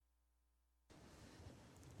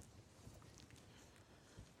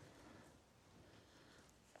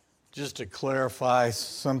Just to clarify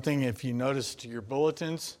something, if you notice to your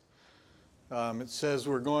bulletins, it says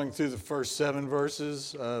we're going through the first 7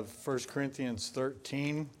 verses of 1 Corinthians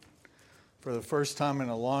 13. For the first time in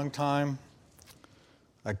a long time,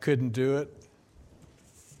 I couldn't do it.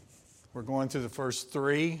 We're going through the first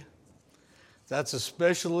 3. That's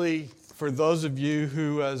especially for those of you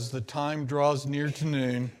who, as the time draws near to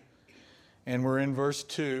noon, and we're in verse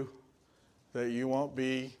 2, that you won't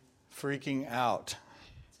be freaking out.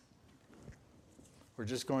 We're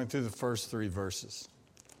just going through the first 3 verses.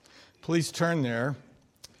 Please turn there.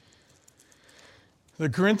 The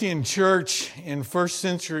Corinthian church in first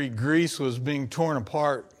century Greece was being torn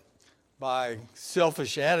apart by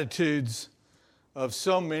selfish attitudes of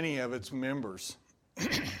so many of its members.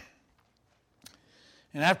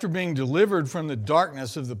 And after being delivered from the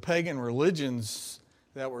darkness of the pagan religions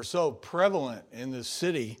that were so prevalent in this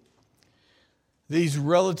city, these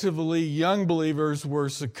relatively young believers were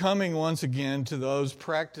succumbing once again to those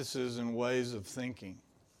practices and ways of thinking.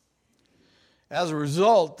 As a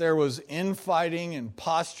result, there was infighting and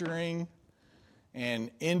posturing,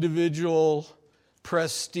 and individual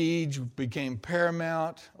prestige became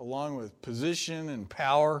paramount, along with position and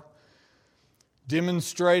power,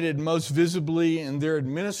 demonstrated most visibly in their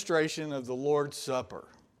administration of the Lord's Supper.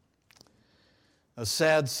 A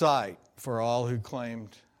sad sight for all who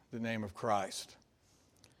claimed the name of Christ.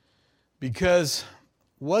 Because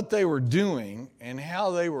what they were doing and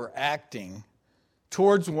how they were acting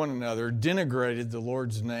towards one another denigrated the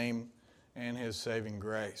Lord's name and His saving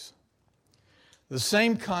grace. The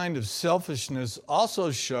same kind of selfishness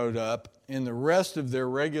also showed up in the rest of their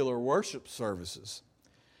regular worship services.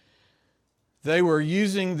 They were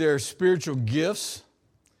using their spiritual gifts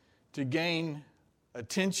to gain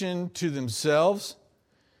attention to themselves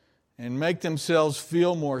and make themselves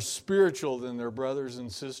feel more spiritual than their brothers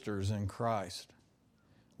and sisters in Christ,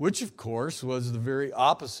 which, of course, was the very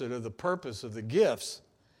opposite of the purpose of the gifts,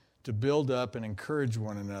 to build up and encourage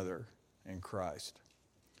one another in Christ.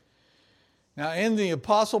 Now, in the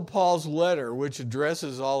Apostle Paul's letter, which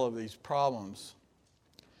addresses all of these problems,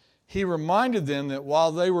 he reminded them that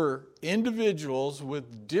while they were individuals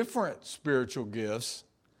with different spiritual gifts,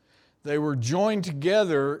 they were joined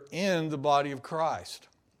together in the body of Christ.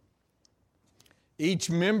 Each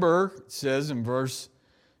member, it says in verse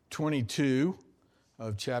 22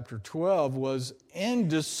 of chapter 12, was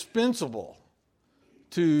indispensable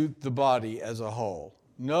to the body as a whole.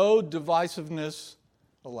 No divisiveness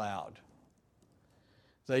allowed.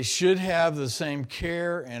 They should have the same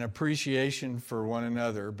care and appreciation for one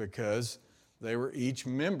another because they were each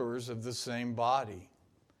members of the same body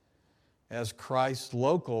as Christ's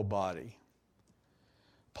local body.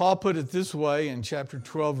 Paul put it this way in chapter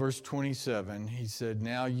 12, verse 27. He said,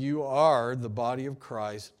 "Now you are the body of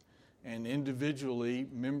Christ and individually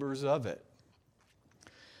members of it."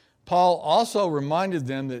 Paul also reminded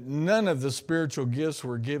them that none of the spiritual gifts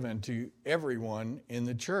were given to everyone in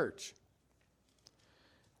the church.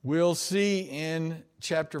 We'll see in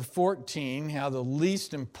chapter 14 how the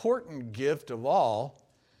least important gift of all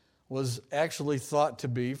was actually thought to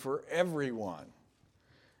be for everyone,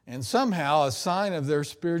 and somehow a sign of their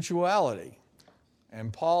spirituality.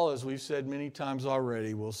 And Paul, as we've said many times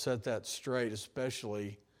already, will set that straight,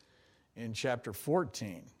 especially in chapter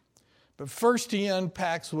 14. But first he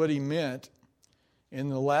unpacks what he meant in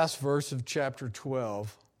the last verse of chapter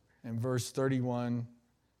 12, and verse 31,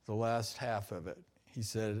 the last half of it. He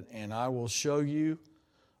said, "And I will show you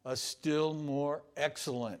a still more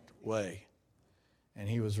excellent way." And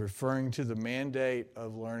he was referring to the mandate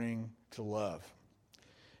of learning to love.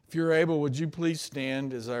 If you're able, would you please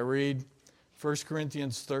stand as I read 1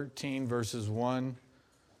 Corinthians 13, verses 1,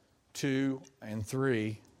 2, and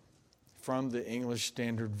 3 from the English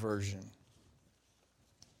Standard Version.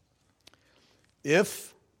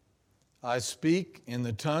 "If I speak in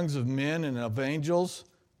the tongues of men and of angels,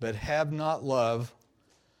 but have not love,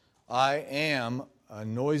 I am a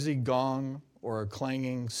noisy gong or a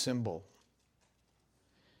clanging cymbal.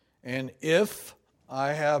 And if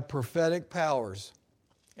I have prophetic powers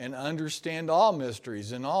and understand all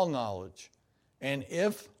mysteries and all knowledge, and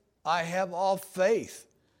if I have all faith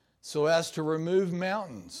so as to remove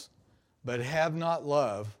mountains, but have not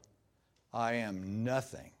love, I am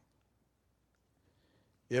nothing.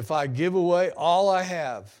 If I give away all I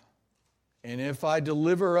have, and if I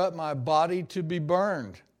deliver up my body to be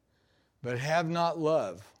burned, but have not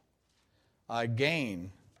love, I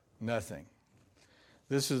gain nothing."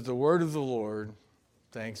 This is the word of the Lord.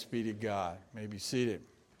 Thanks be to God. You may be seated.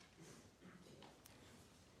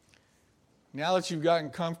 Now that you've gotten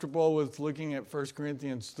comfortable with looking at 1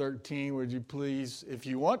 Corinthians 13, would you please, if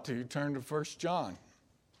you want to, turn to 1 John.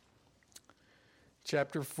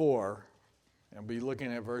 chapter 4, and we'll be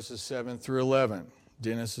looking at verses 7 through 11.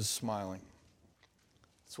 Dennis is smiling.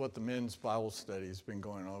 That's what the men's Bible study has been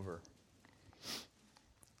going over.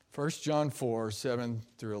 1 John 4, 7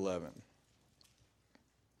 through 11.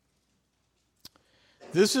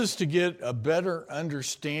 This is to get a better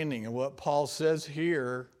understanding of what Paul says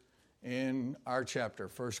here in our chapter,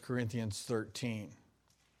 1 Corinthians 13.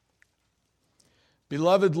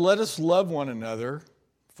 Beloved, let us love one another,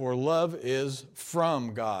 for love is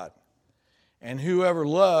from God. And whoever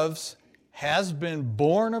loves has been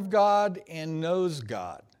born of God and knows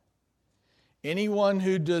God. Anyone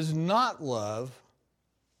who does not love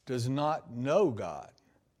does not know God,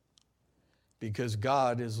 because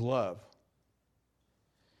God is love.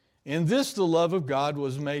 In this the love of God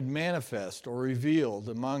was made manifest or revealed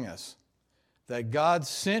among us, that God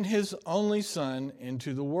sent his only Son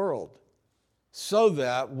into the world, so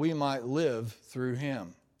that we might live through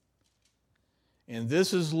him. And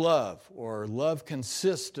this is love, or love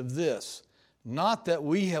consists of this, not that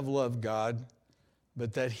we have loved God,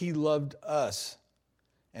 but that he loved us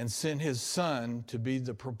and sent his Son to be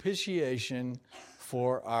the propitiation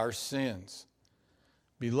for our sins.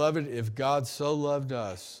 Beloved, if God so loved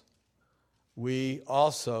us, we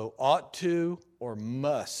also ought to or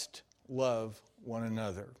must love one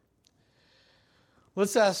another.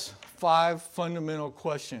 Let's ask 5 fundamental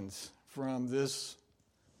questions from this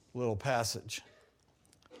little passage.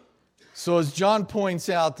 So as John points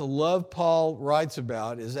out, the love Paul writes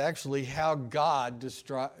about is actually how God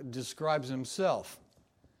describes himself.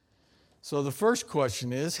 So the first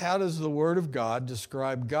question is, how does the Word of God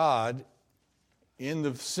describe God in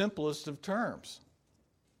the simplest of terms?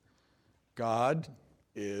 God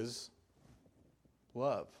is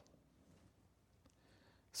love.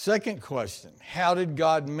 Second question, how did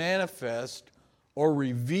God manifest or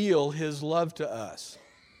reveal his love to us?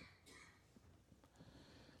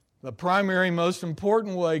 The primary, most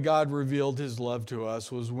important way God revealed his love to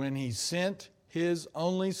us was when he sent his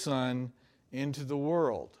only Son into the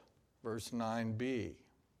world. Verse 9b.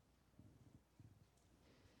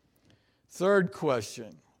 Third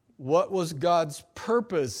question, what was God's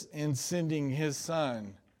purpose in sending his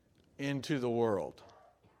Son into the world?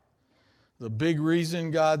 The big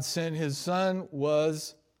reason God sent his Son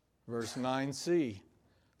was, verse 9c,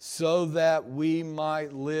 so that we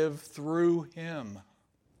might live through him.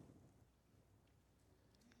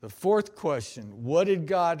 The fourth question, what did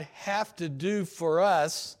God have to do for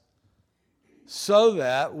us so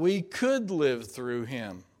that we could live through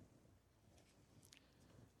him?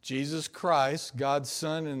 Jesus Christ, God's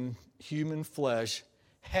Son in human flesh,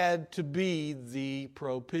 had to be the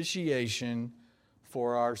propitiation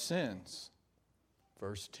for our sins.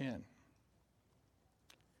 Verse 10.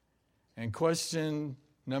 And question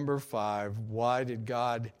number 5, why did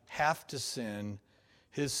God have to send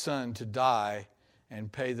his Son to die and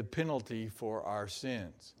pay the penalty for our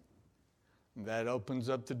sins? And that opens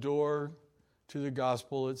up the door to the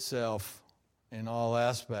gospel itself in all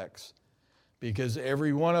aspects. Because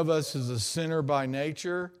every one of us is a sinner by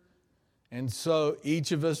nature, and so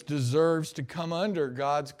each of us deserves to come under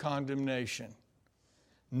God's condemnation.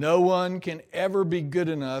 No one can ever be good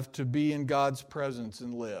enough to be in God's presence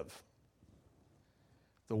and live.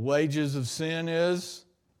 The wages of sin is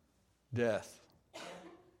death.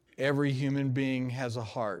 Every human being has a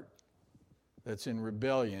heart that's in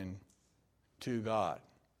rebellion to God.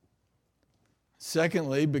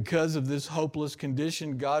 Secondly, because of this hopeless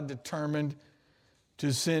condition, God determined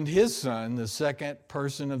to send his Son, the second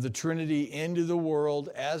person of the Trinity, into the world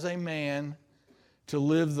as a man to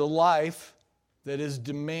live the life that is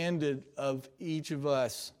demanded of each of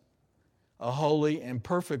us, a holy and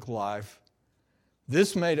perfect life.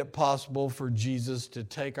 This made it possible for Jesus to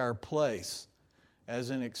take our place as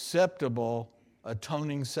an acceptable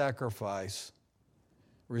atoning sacrifice,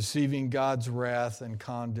 receiving God's wrath and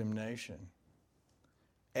condemnation.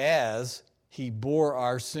 As he bore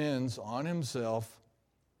our sins on himself,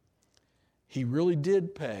 he really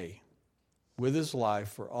did pay with his life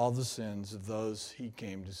for all the sins of those he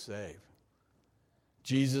came to save.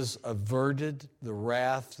 Jesus averted the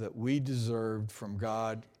wrath that we deserved from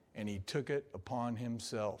God, and he took it upon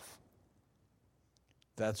himself.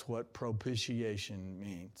 That's what propitiation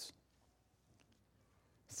means.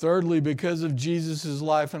 Thirdly, because of Jesus'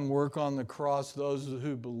 life and work on the cross, those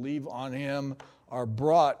who believe on him are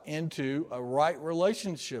brought into a right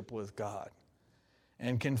relationship with God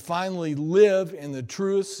and can finally live in the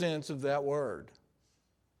truest sense of that word.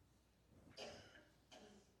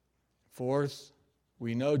 Fourth,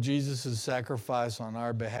 we know Jesus' sacrifice on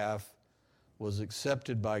our behalf was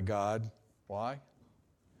accepted by God. Why?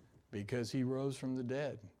 Because he rose from the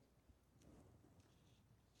dead.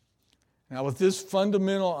 Now, with this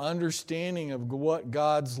fundamental understanding of what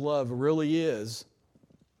God's love really is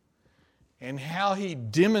and how He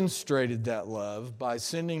demonstrated that love by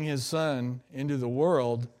sending His Son into the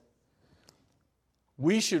world,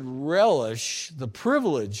 we should relish the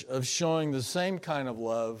privilege of showing the same kind of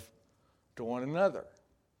love to one another.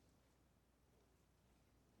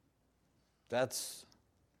 That's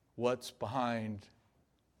what's behind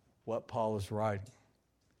what Paul is writing.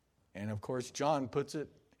 And of course, John puts it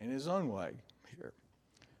in his own way here.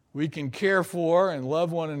 We can care for and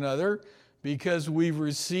love one another because we've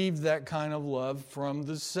received that kind of love from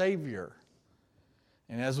the Savior.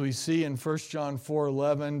 And as we see in 1 John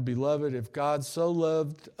 4:11, beloved, if God so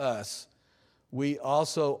loved us, we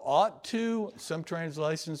also ought to, some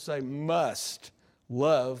translations say must,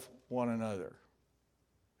 love one another.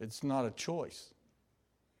 It's not a choice.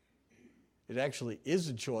 It actually is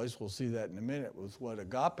a choice. We'll see that in a minute with what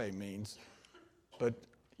agape means. But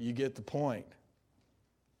you get the point.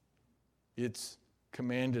 It's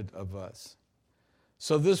commanded of us.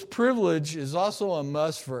 So this privilege is also a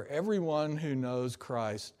must for everyone who knows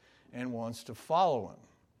Christ and wants to follow Him.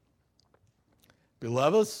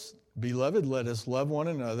 Beloved, let us love one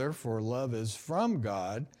another, for love is from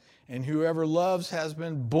God, and whoever loves has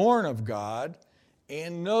been born of God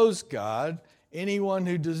and knows God. Anyone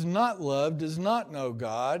who does not love does not know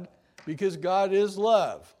God, because God is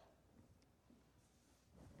love.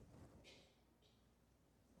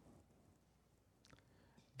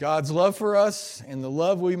 God's love for us and the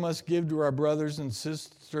love we must give to our brothers and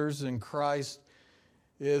sisters in Christ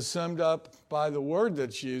is summed up by the word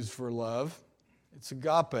that's used for love. It's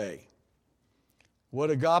agape. What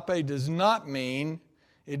agape does not mean,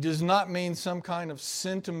 it does not mean some kind of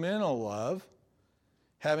sentimental love,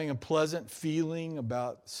 having a pleasant feeling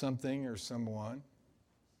about something or someone.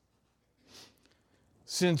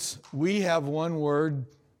 Since we have one word,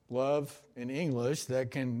 love, in English that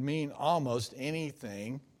can mean almost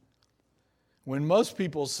anything, when most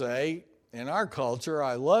people say, in our culture,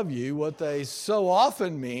 I love you, what they so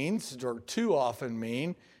often means, or too often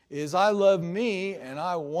mean, is I love me and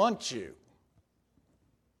I want you.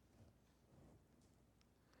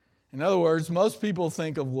 In other words, most people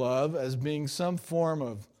think of love as being some form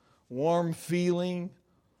of warm feeling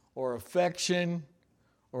or affection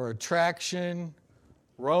or attraction,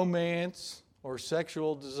 romance, or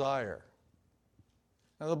sexual desire.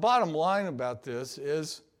 Now, the bottom line about this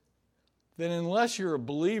is that unless you're a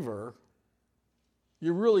believer,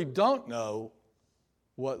 you really don't know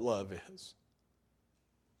what love is.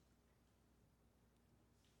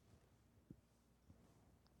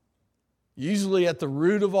 Usually at the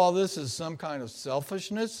root of all this is some kind of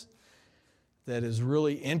selfishness that is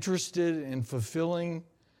really interested in fulfilling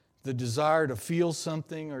the desire to feel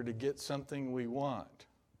something or to get something we want.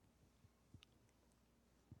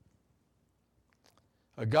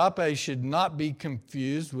 Agape should not be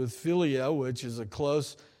confused with philia, which is a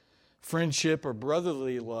close friendship or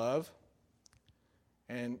brotherly love.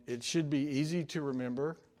 And it should be easy to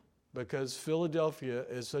remember because Philadelphia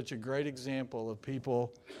is such a great example of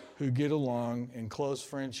people who get along in close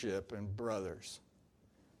friendship and brothers.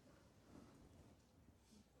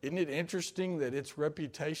 Isn't it interesting that its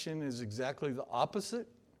reputation is exactly the opposite,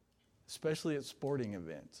 especially at sporting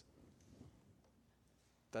events?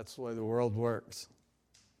 That's the way the world works.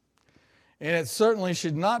 And it certainly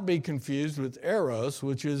should not be confused with eros,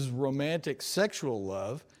 which is romantic sexual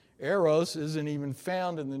love. Eros isn't even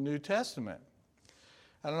found in the New Testament.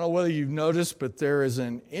 I don't know whether you've noticed, but there is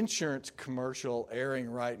an insurance commercial airing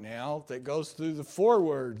right now that goes through the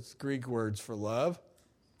 4 Greek words for love.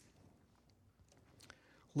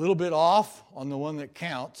 A little bit off on the one that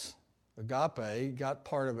counts, agape, got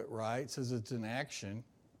part of it right, says it's an action.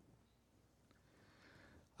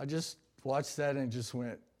 I just watched that and just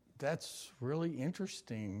went, that's really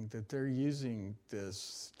interesting that they're using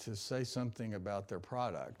this to say something about their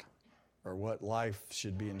product or what life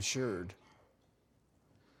should be insured.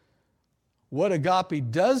 What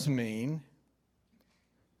agape does mean,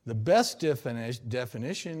 the best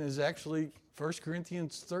definition is actually 1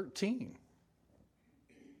 Corinthians 13.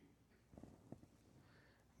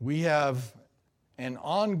 We have an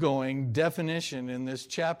ongoing definition in this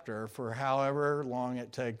chapter for however long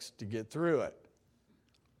it takes to get through it,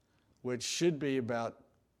 which should be about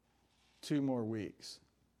 2 more weeks.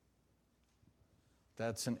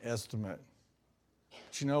 That's an estimate.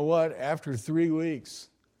 But you know what? After 3 weeks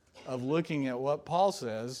of looking at what Paul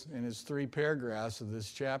says in his 3 paragraphs of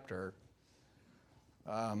this chapter,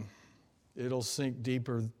 it'll sink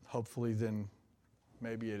deeper, hopefully, than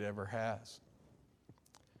maybe it ever has.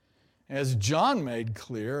 As John made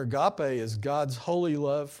clear, agape is God's holy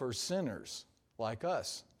love for sinners like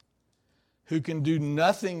us. who can do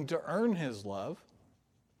nothing to earn his love,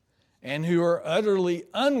 and who are utterly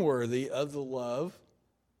unworthy of the love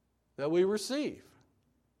that we receive.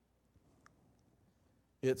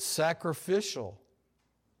 It's sacrificial,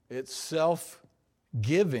 it's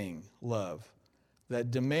self-giving love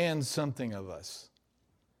that demands something of us.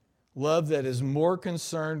 Love that is more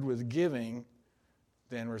concerned with giving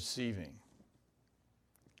than receiving.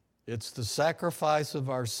 It's the sacrifice of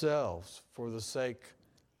ourselves for the sake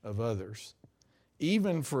of others,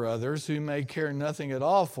 even for others who may care nothing at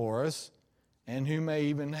all for us and who may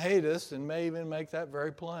even hate us and may even make that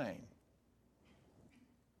very plain.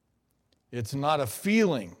 It's not a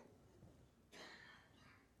feeling,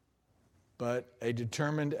 but a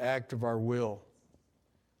determined act of our will.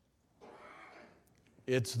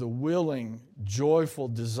 It's the willing, joyful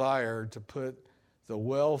desire to put the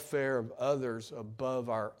welfare of others above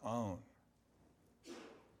our own.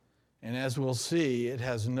 And as we'll see, it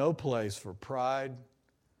has no place for pride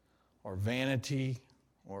or vanity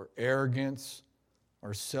or arrogance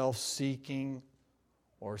or self-seeking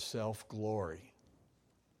or self-glory.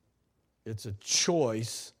 It's a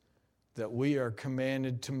choice that we are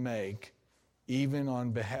commanded to make even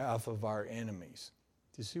on behalf of our enemies.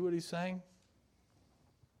 Do you see what he's saying?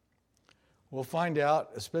 We'll find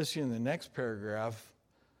out, especially in the next paragraph,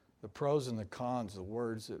 the pros and the cons, the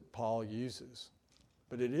words that Paul uses.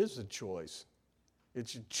 But it is a choice.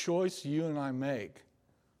 It's a choice you and I make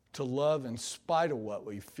to love in spite of what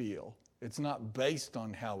we feel. It's not based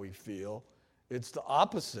on how we feel. It's the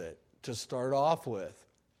opposite to start off with.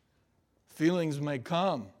 Feelings may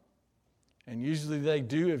come, and usually they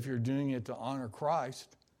do if you're doing it to honor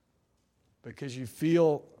Christ, because you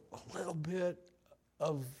feel a little bit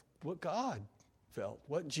of what God felt,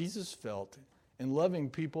 what Jesus felt in loving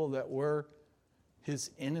people that were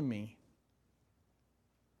his enemy.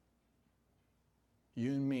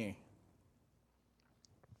 You and me.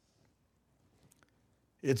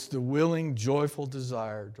 It's the willing, joyful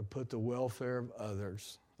desire to put the welfare of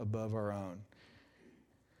others above our own.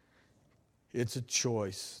 It's a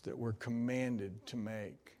choice that we're commanded to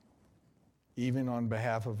make, even on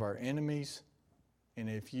behalf of our enemies. And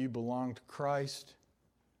if you belong to Christ,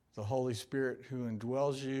 the Holy Spirit who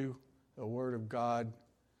indwells you, the Word of God,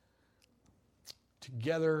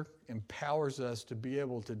 together empowers us to be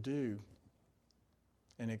able to do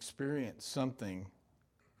and experience something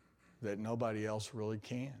that nobody else really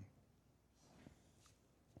can.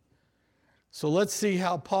 So let's see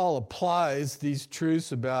how Paul applies these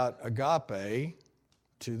truths about agape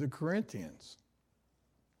to the Corinthians.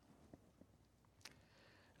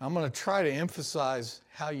 I'm going to try to emphasize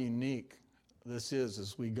how unique this is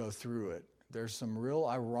as we go through it. There's some real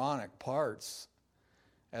ironic parts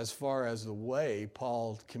as far as the way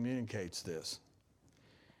Paul communicates this.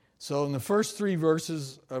 So in the first 3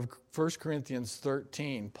 verses of 1 Corinthians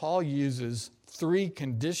 13, Paul uses 3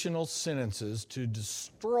 conditional sentences to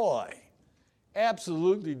destroy,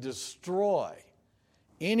 absolutely destroy,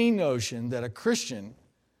 any notion that a Christian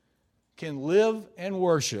can live and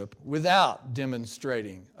worship without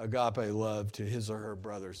demonstrating agape love to his or her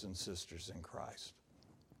brothers and sisters in Christ.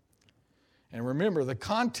 And remember, the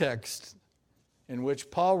context in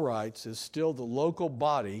which Paul writes is still the local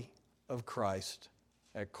body of Christ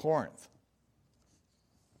at Corinth.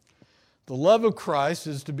 The love of Christ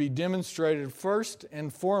is to be demonstrated first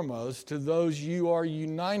and foremost to those you are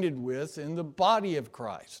united with in the body of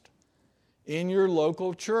Christ, in your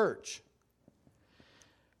local church.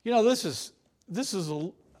 You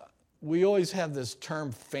know, we always have this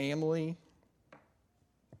term family.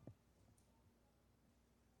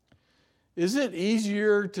 Is it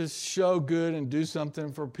easier to show good and do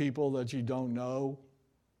something for people that you don't know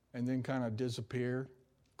and then kind of disappear?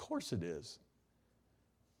 Of course it is.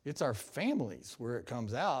 It's our families where it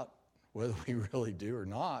comes out, whether we really do or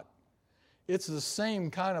not. It's the same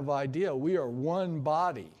kind of idea. We are one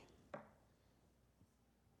body.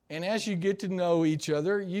 And as you get to know each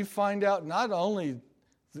other, you find out not only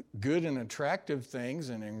good and attractive things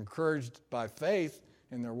and encouraged by faith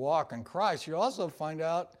in their walk in Christ, you also find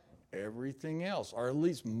out everything else, or at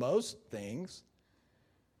least most things.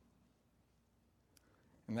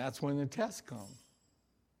 And that's when the tests come.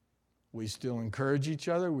 We still encourage each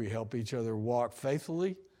other. We help each other walk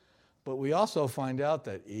faithfully. But we also find out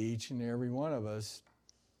that each and every one of us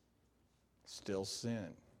still sin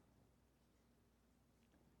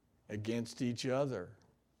against each other.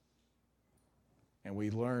 And we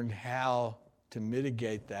learn how to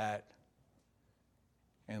mitigate that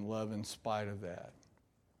and love in spite of that.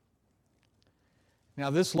 Now,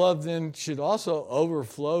 this love then should also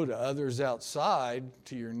overflow to others outside,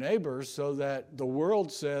 to your neighbors, so that the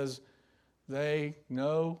world says, They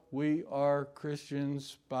know we are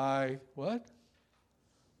Christians by what?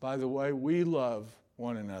 By the way we love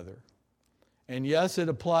one another. And yes, it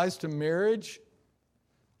applies to marriage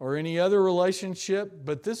or any other relationship,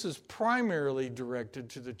 but this is primarily directed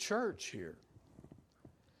to the church here.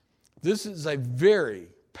 This is a very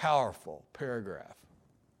powerful paragraph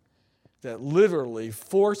that literally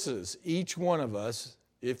forces each one of us,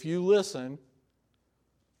 if you listen,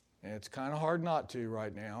 and it's kind of hard not to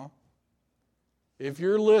right now, if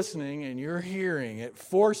you're listening and you're hearing, it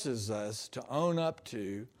forces us to own up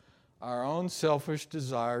to our own selfish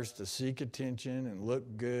desires to seek attention and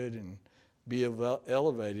look good and be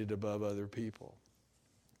elevated above other people.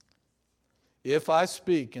 If I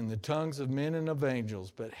speak in the tongues of men and of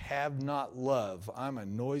angels, but have not love, I'm a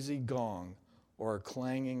noisy gong or a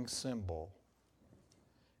clanging cymbal.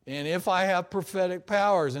 And if I have prophetic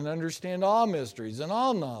powers and understand all mysteries and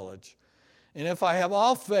all knowledge, and if I have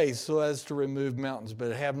all faith so as to remove mountains,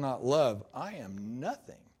 but have not love, I am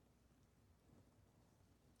nothing.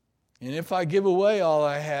 And if I give away all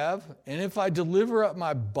I have, and if I deliver up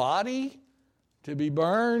my body to be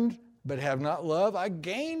burned, but have not love, I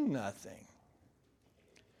gain nothing.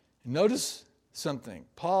 Notice something.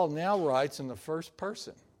 Paul now writes in the first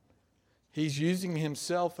person. He's using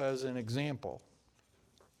himself as an example.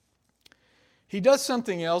 He does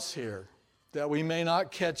something else here that we may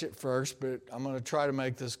not catch at first, but I'm going to try to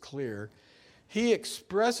make this clear. He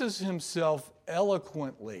expresses himself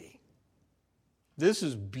eloquently. This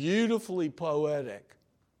is beautifully poetic,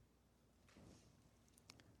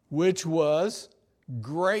 which was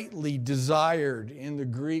greatly desired in the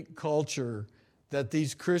Greek culture that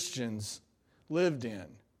these Christians lived in.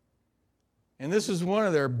 And this is one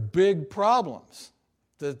of their big problems,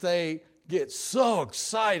 that they get so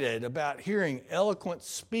excited about hearing eloquent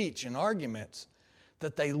speech and arguments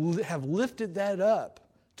that they have lifted that up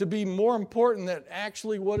to be more important than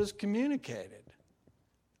actually what is communicated.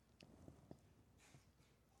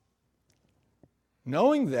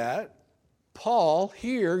 Knowing that, Paul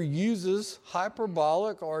here uses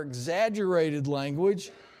hyperbolic or exaggerated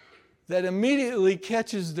language that immediately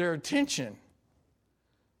catches their attention.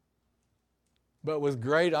 But with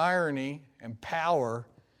great irony and power,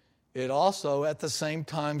 it also at the same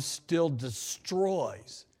time still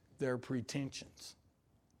destroys their pretensions.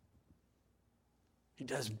 He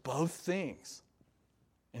does both things,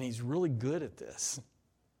 and he's really good at this.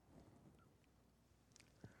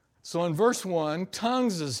 So in verse 1,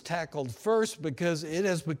 tongues is tackled first because it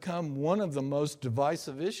has become one of the most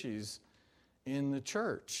divisive issues in the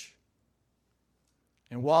church.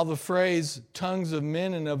 And while the phrase tongues of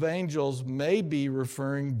men and of angels may be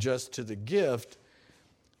referring just to the gift,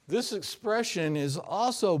 this expression is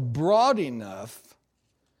also broad enough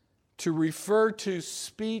to refer to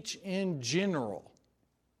speech in general.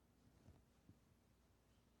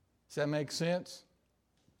 Does that make sense?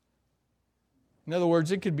 In other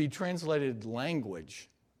words, it could be translated language,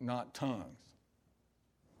 not tongues.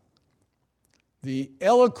 The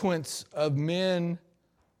eloquence of men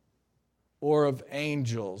or of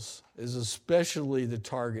angels is especially the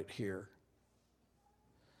target here.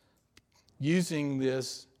 Using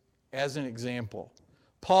this as an example,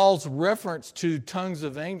 Paul's reference to tongues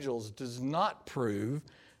of angels does not prove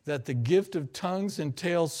that the gift of tongues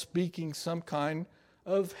entails speaking some kind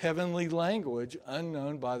of heavenly language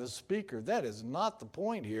unknown by the speaker. That is not the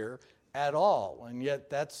point here at all, and yet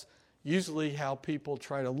that's usually how people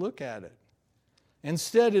try to look at it.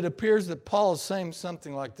 Instead, it appears that Paul is saying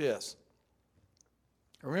something like this.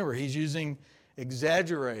 Remember, he's using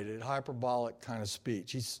exaggerated, hyperbolic kind of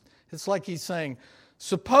speech. It's like he's saying,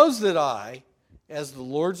 suppose that I, as the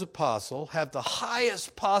Lord's apostle, have the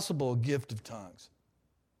highest possible gift of tongues.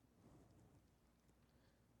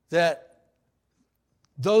 That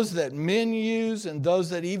those that men use and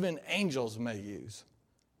those that even angels may use.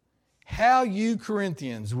 How you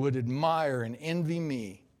Corinthians would admire and envy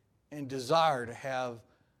me and desire to have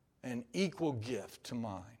an equal gift to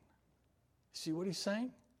mine. See what he's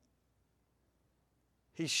saying?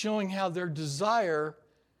 He's showing how their desire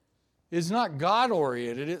is not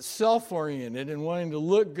God-oriented, it's self-oriented and wanting to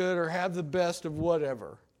look good or have the best of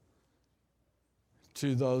whatever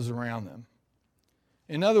to those around them.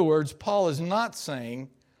 In other words, Paul is not saying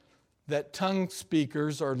that tongue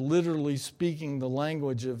speakers are literally speaking the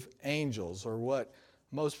language of angels, or what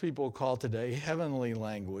most people call today heavenly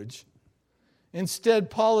language. Instead,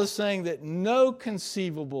 Paul is saying that no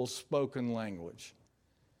conceivable spoken language,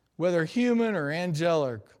 whether human or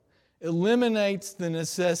angelic, eliminates the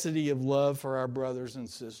necessity of love for our brothers and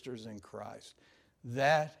sisters in Christ.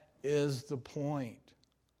 That is the point.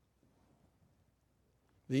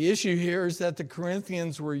 The issue here is that the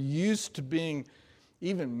Corinthians were used to being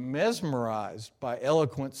even mesmerized by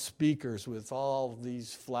eloquent speakers with all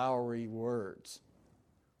these flowery words.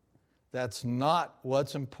 That's not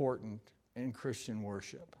what's important in Christian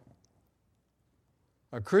worship.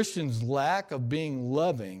 A Christian's lack of being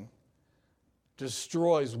loving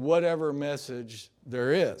destroys whatever message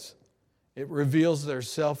there is. It reveals their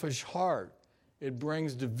selfish heart. It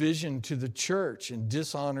brings division to the church and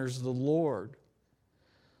dishonors the Lord.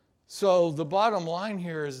 So the bottom line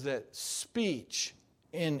here is that speech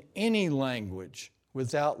in any language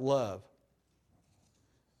without love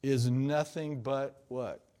is nothing but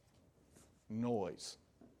what? Noise.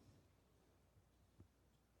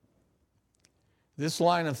 This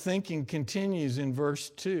line of thinking continues in verse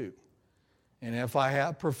 2. And if I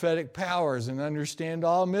have prophetic powers and understand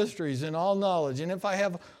all mysteries and all knowledge, and if I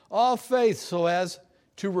have all faith so as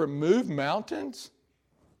to remove mountains,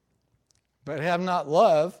 but have not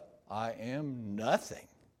love, I am nothing.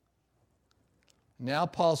 Now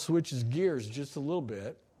Paul switches gears just a little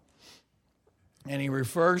bit, and he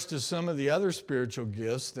refers to some of the other spiritual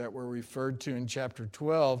gifts that were referred to in chapter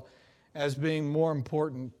 12 as being more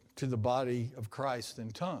important to the body of Christ than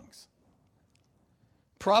tongues.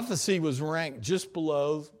 Prophecy was ranked just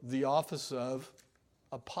below the office of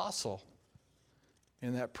apostle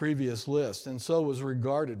in that previous list, and so was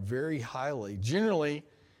regarded very highly. Generally,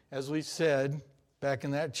 as we said back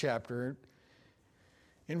in that chapter,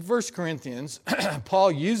 in 1 Corinthians,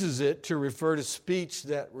 Paul uses it to refer to speech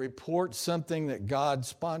that reports something that God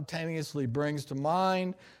spontaneously brings to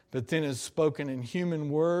mind, but then is spoken in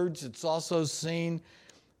human words. It's also seen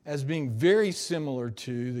as being very similar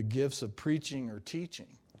to the gifts of preaching or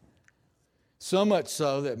teaching. So much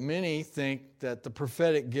so that many think that the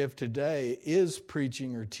prophetic gift today is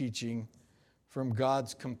preaching or teaching from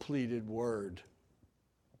God's completed word.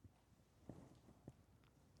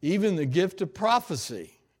 Even the gift of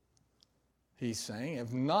prophecy, he's saying,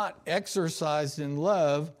 if not exercised in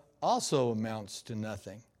love, also amounts to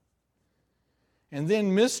nothing. And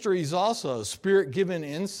then mysteries also, Spirit-given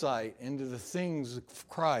insight into the things of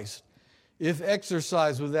Christ, if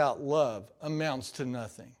exercised without love, amounts to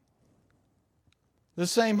nothing. The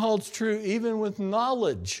same holds true even with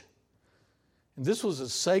knowledge. And this was a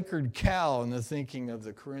sacred cow in the thinking of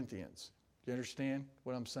the Corinthians. Do you understand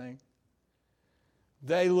what I'm saying?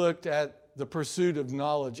 They looked at the pursuit of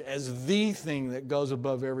knowledge as the thing that goes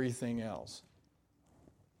above everything else.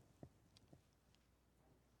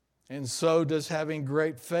 And so does having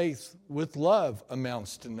great faith with love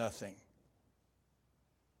amounts to nothing.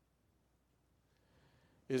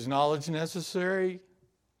 Is knowledge necessary?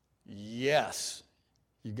 Yes.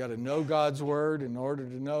 You've got to know God's word in order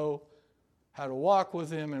to know how to walk with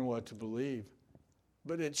him and what to believe.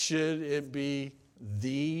 But should it be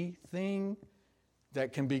the thing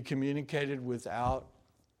that can be communicated without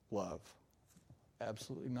love?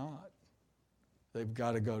 Absolutely not. They've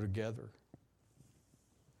got to go together.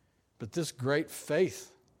 But this great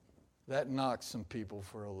faith, that knocks some people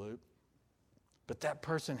for a loop. But that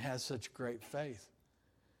person has such great faith.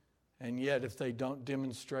 And yet, if they don't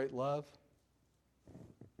demonstrate love,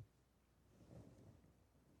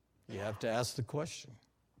 you have to ask the question.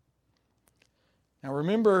 Now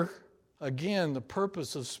remember, again, the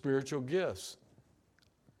purpose of spiritual gifts.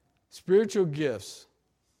 Spiritual gifts,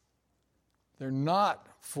 they're not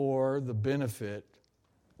for the benefit,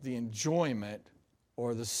 the enjoyment,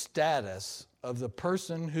 or the status of the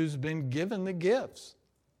person who's been given the gifts.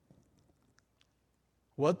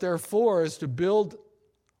 What they're for is to build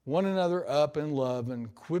one another up in love and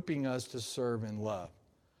equipping us to serve in love.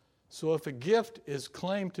 So if a gift is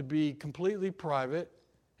claimed to be completely private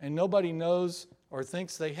and nobody knows or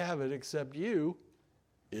thinks they have it except you,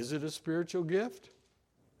 is it a spiritual gift?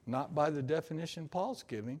 Not by the definition Paul's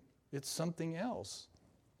giving. It's something else.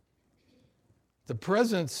 The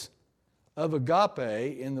presence of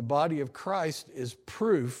agape in the body of Christ is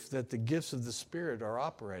proof that the gifts of the Spirit are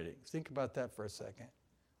operating. Think about that for a second.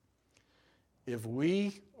 If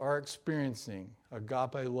we are experiencing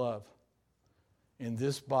agape love in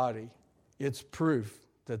this body, it's proof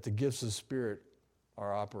that the gifts of the Spirit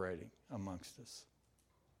are operating amongst us.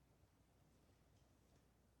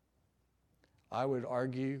 I would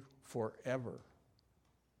argue forever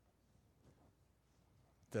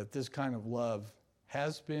that this kind of love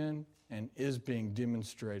has been and is being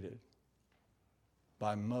demonstrated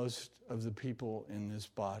by most of the people in this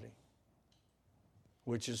body,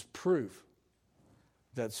 which is proof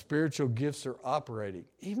that spiritual gifts are operating,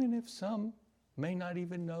 even if some may not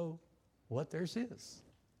even know what theirs is.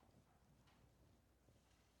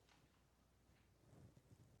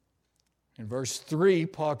 In verse 3,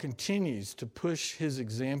 Paul continues to push his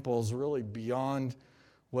examples really beyond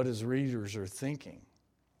what his readers are thinking.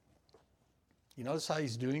 You notice how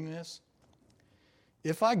he's doing this?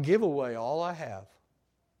 If I give away all I have,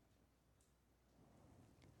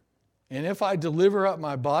 and if I deliver up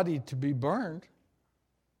my body to be burned,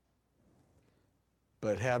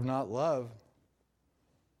 but have not love,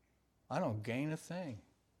 I don't gain a thing.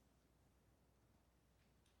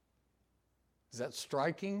 Is that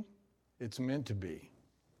striking? It's meant to be.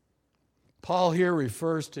 Paul here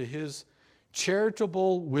refers to his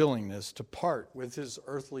charitable willingness to part with his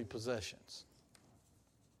earthly possessions.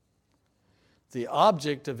 The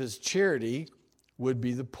object of his charity would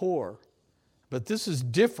be the poor. But this is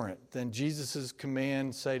different than Jesus'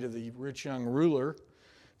 command, say, to the rich young ruler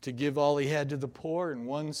to give all he had to the poor in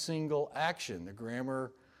one single action. The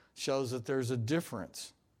grammar shows that there's a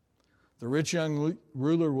difference. The rich young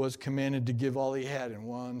ruler was commanded to give all he had in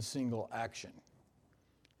one single action.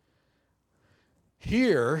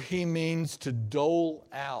 Here, he means to dole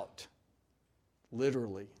out,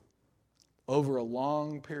 literally, over a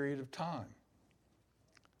long period of time.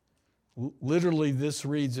 Literally, this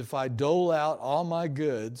reads, if I dole out all my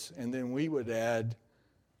goods, and then we would add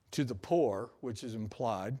to the poor, which is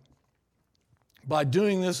implied, by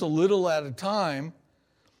doing this a little at a time,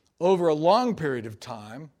 over a long period of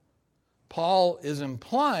time, Paul is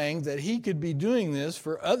implying that he could be doing this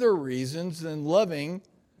for other reasons than loving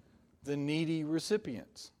the needy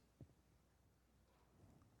recipients.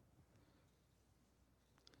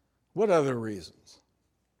 What other reasons?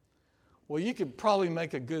 Well, you could probably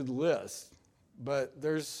make a good list, but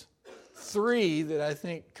there's three that I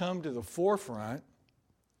think come to the forefront.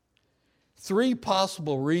 Three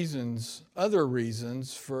possible reasons, other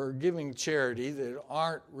reasons for giving charity that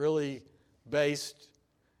aren't really based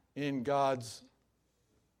in God's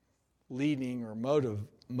leading or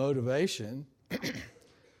motivation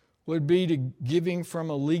would be to giving from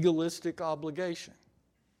a legalistic obligation.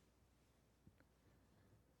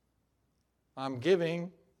 I'm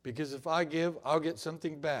giving because if I give, I'll get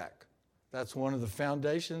something back. That's one of the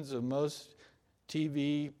foundations of most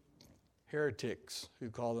TV heretics who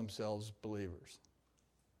call themselves believers.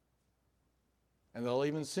 And they'll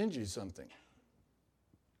even send you something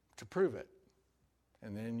to prove it.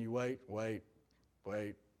 And then you wait,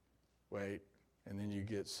 and then you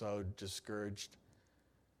get so discouraged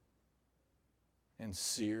and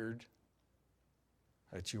seared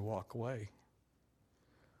that you walk away.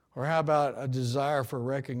 Or how about a desire for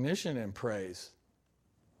recognition and praise?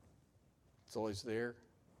 It's always there.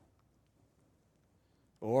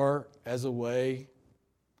 Or as a way,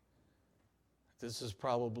 this is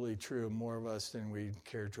probably true of more of us than we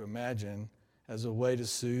care to imagine, as a way to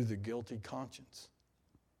soothe the guilty conscience.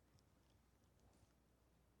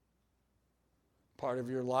 Part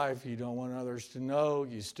of your life you don't want others to know,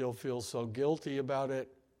 you still feel so guilty about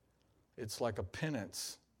it. It's like a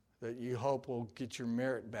penance that you hope will get your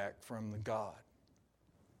merit back from the God.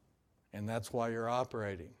 And that's why you're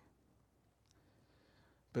operating.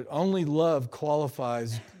 But only love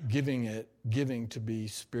qualifies giving to be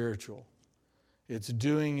spiritual. It's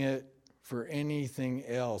doing it for anything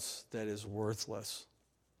else that is worthless.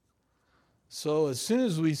 So as soon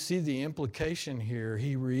as we see the implication here,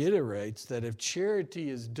 he reiterates that if charity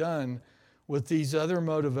is done with these other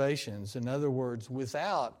motivations, in other words,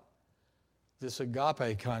 without this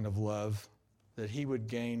agape kind of love, that he would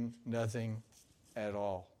gain nothing at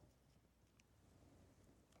all.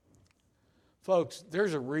 Folks,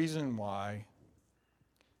 there's a reason why,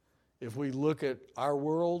 if we look at our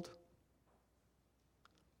world,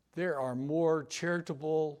 there are more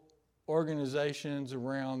charitable organizations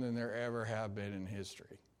around than there ever have been in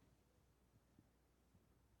history.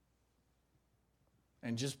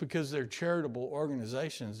 And just because they're charitable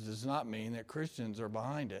organizations does not mean that Christians are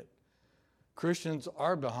behind it. Christians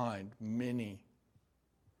are behind many.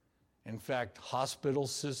 In fact, hospital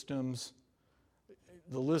systems,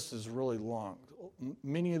 the list is really long.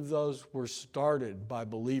 Many of those were started by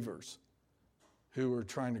believers who were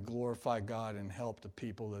trying to glorify God and help the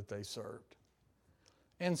people that they served.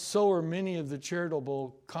 And so are many of the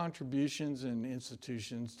charitable contributions and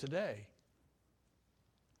institutions today.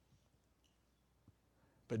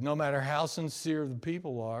 But no matter how sincere the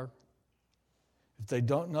people are, if they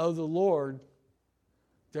don't know the Lord,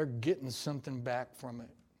 they're getting something back from it.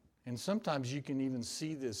 And sometimes you can even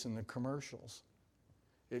see this in the commercials.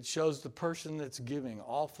 It shows the person that's giving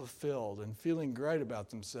all fulfilled and feeling great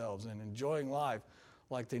about themselves and enjoying life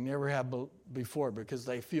like they never have before because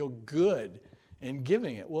they feel good in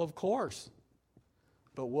giving it. Well, of course.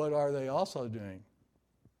 But what are they also doing?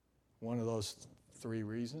 One of those three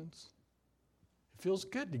reasons. feels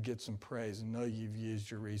good to get some praise and know you've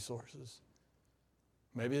used your resources.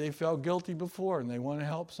 Maybe they felt guilty before and they want to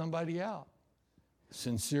help somebody out.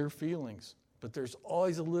 Sincere feelings. But there's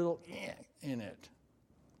always a little in it.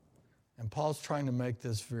 And Paul's trying to make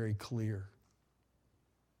this very clear.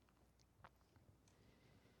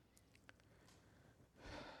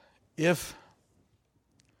 If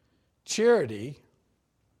charity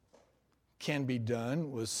can be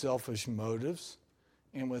done with selfish motives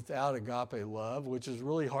and without agape love, which is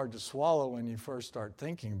really hard to swallow when you first start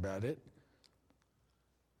thinking about it,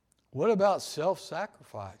 what about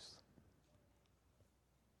self-sacrifice?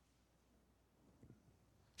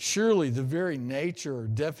 Surely the very nature or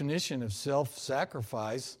definition of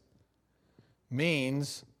self-sacrifice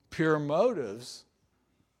means pure motives,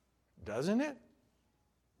 doesn't it?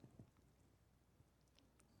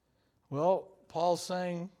 Well, Paul's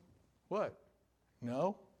saying, what?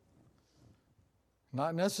 No.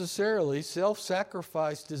 Not necessarily.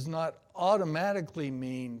 Self-sacrifice does not automatically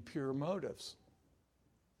mean pure motives.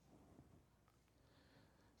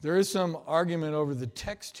 There is some argument over the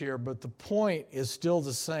text here, but the point is still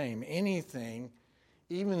the same. Anything,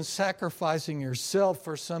 even sacrificing yourself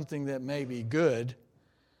for something that may be good,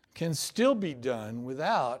 can still be done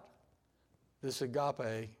without this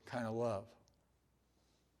agape kind of love.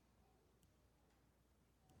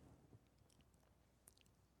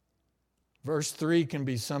 Verse 3 can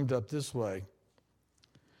be summed up this way.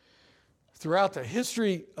 Throughout the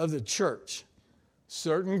history of the church,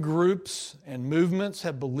 certain groups and movements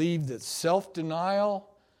have believed that self-denial,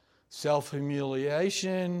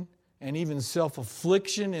 self-humiliation, and even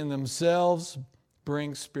self-affliction in themselves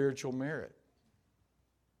bring spiritual merit.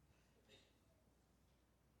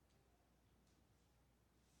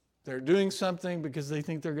 They're doing something because they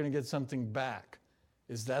think they're going to get something back.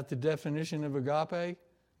 Is that the definition of agape?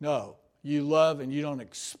 No. You love and you don't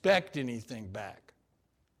expect anything back.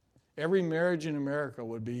 Every marriage in America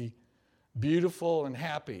would be beautiful and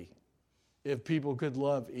happy if people could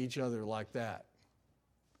love each other like that.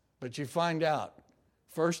 But you find out,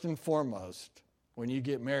 first and foremost, when you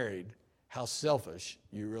get married, how selfish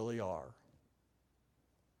you really are.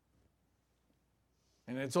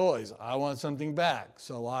 And it's always, I want something back,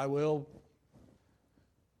 so I will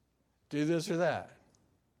do this or that.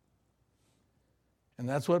 And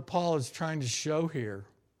that's what Paul is trying to show here.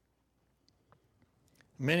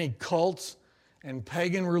 Many cults and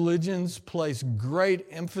pagan religions place great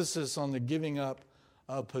emphasis on the giving up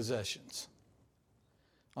of possessions,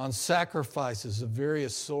 on sacrifices of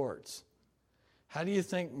various sorts. How do you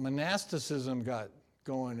think monasticism got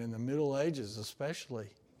going in the Middle Ages especially?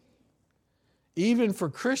 Even for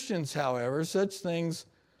Christians, however, such things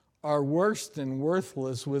are worse than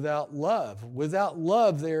worthless without love. Without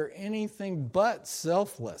love, they are anything but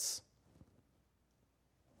selfless.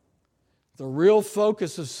 The real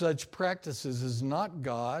focus of such practices is not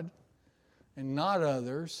God and not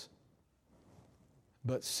others,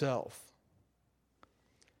 but self.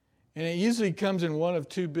 And it usually comes in one of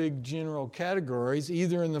two big general categories,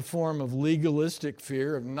 either in the form of legalistic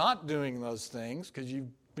fear of not doing those things because you've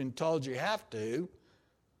been told you have to,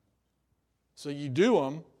 so you do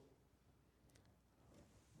them,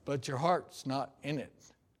 but your heart's not in it.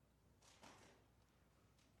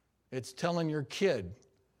 It's telling your kid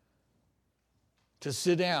to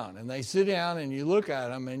sit down, and they sit down and you look at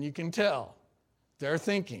them and you can tell they're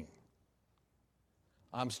thinking,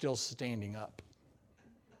 I'm still standing up,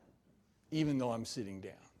 even though I'm sitting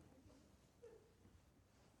down.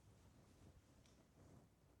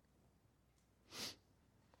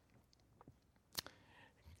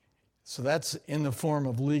 So that's in the form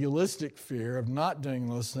of legalistic fear of not doing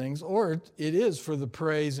those things, or it is for the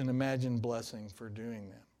praise and imagined blessing for doing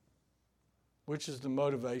them, which is the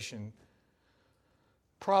motivation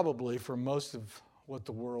probably for most of what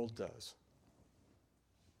the world does,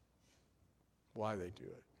 why they do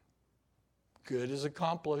it. Good is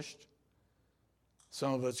accomplished.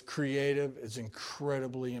 Some of it's creative. It's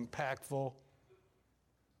incredibly impactful.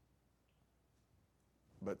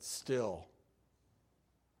 But still,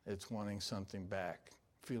 it's wanting something back,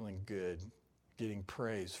 feeling good, getting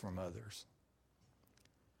praise from others.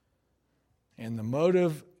 And the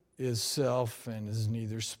motive is self and is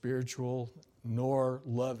neither spiritual nor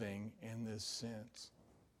loving in this sense.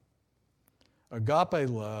 Agape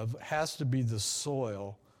love has to be the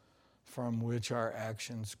soil from which our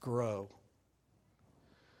actions grow.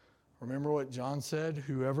 Remember what John said?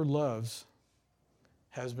 Whoever loves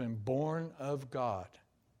has been born of God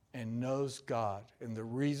and knows God. And the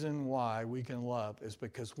reason why we can love is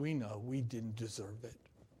because we know we didn't deserve it.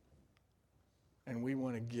 And we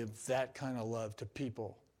want to give that kind of love to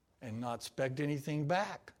people and not expect anything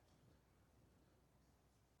back.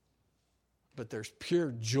 but there's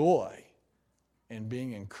pure joy in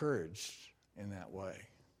being encouraged in that way.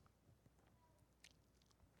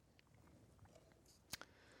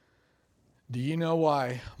 Do you know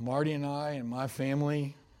why Marty and I and my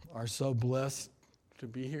family are so blessed to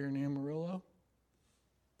be here in Amarillo?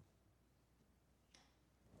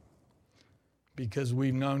 Because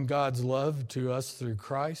we've known God's love to us through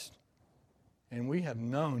Christ, and we have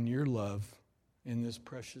known your love in this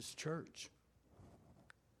precious church.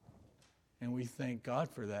 And we thank God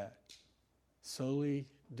for that. Soli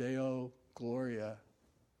Deo Gloria.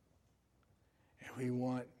 And we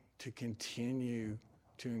want to continue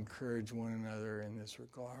to encourage one another in this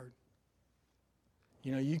regard.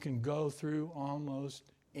 You know, you can go through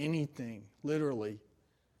almost anything, literally,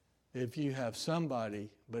 if you have somebody,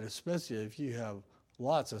 but especially if you have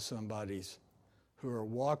lots of somebodies who are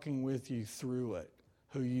walking with you through it,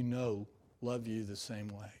 who you know love you the same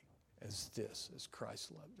way as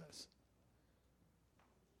Christ loved us.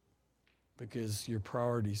 Because your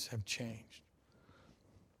priorities have changed.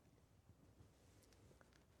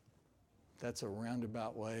 That's a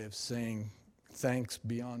roundabout way of saying thanks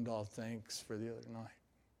beyond all thanks for the other night.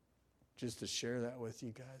 Just to share that with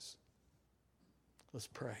you guys. Let's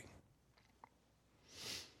pray.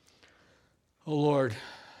 Oh Lord,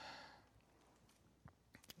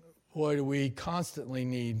 boy, do we constantly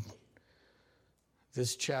need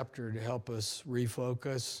this chapter to help us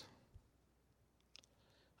refocus,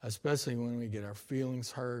 especially when we get our feelings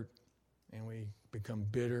hurt and we become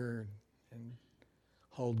bitter and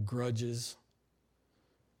hold grudges.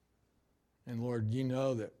 And Lord, you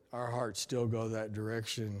know that our hearts still go that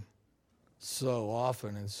direction so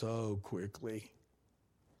often and so quickly.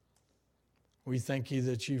 We thank you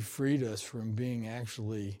that you freed us from being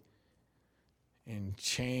actually in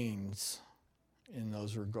chains in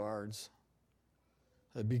those regards.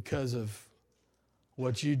 That because of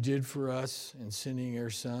what you did for us in sending your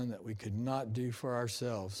Son that we could not do for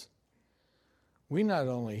ourselves, we not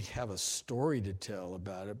only have a story to tell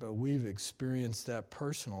about it, but we've experienced that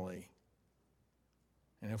personally.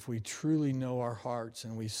 And if we truly know our hearts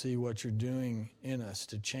and we see what you're doing in us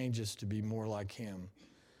to change us to be more like him,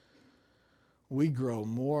 we grow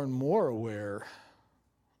more and more aware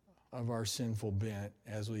of our sinful bent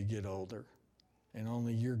as we get older. And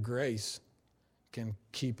only your grace can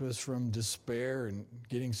keep us from despair and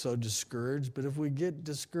getting so discouraged. But if we get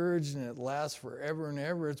discouraged and it lasts forever and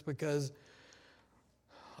ever, it's because,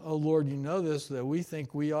 oh Lord, you know this, that we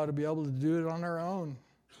think we ought to be able to do it on our own.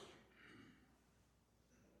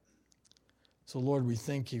 So Lord, we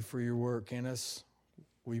thank you for your work in us.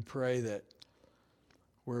 We pray that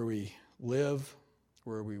where we live,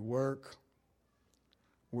 where we work,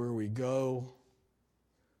 where we go,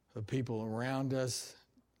 the people around us,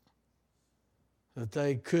 that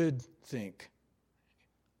they could think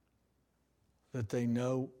that they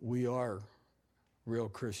know we are real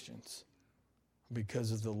Christians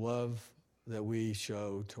because of the love that we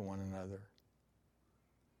show to one another.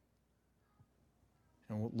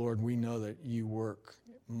 And Lord, we know that you work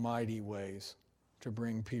mighty ways to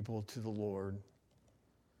bring people to the Lord.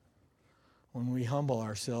 When we humble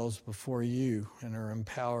ourselves before you and are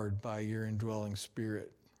empowered by your indwelling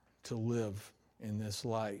Spirit to live in this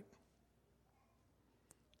light.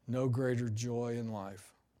 No greater joy in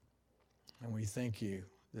life. And we thank you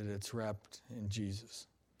that it's wrapped in Jesus.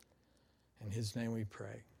 In his name we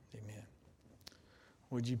pray. Amen.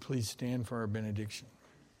 Would you please stand for our benediction?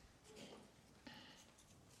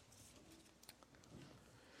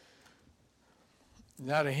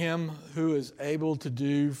 Now to him who is able to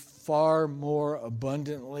do far more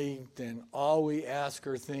abundantly than all we ask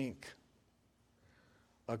or think,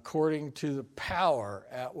 according to the power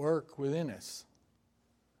at work within us.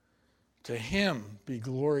 To him be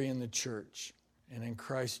glory in the church and in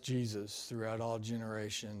Christ Jesus throughout all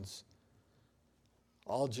generations,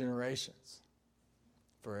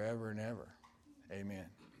 forever and ever. Amen.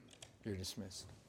 You're dismissed.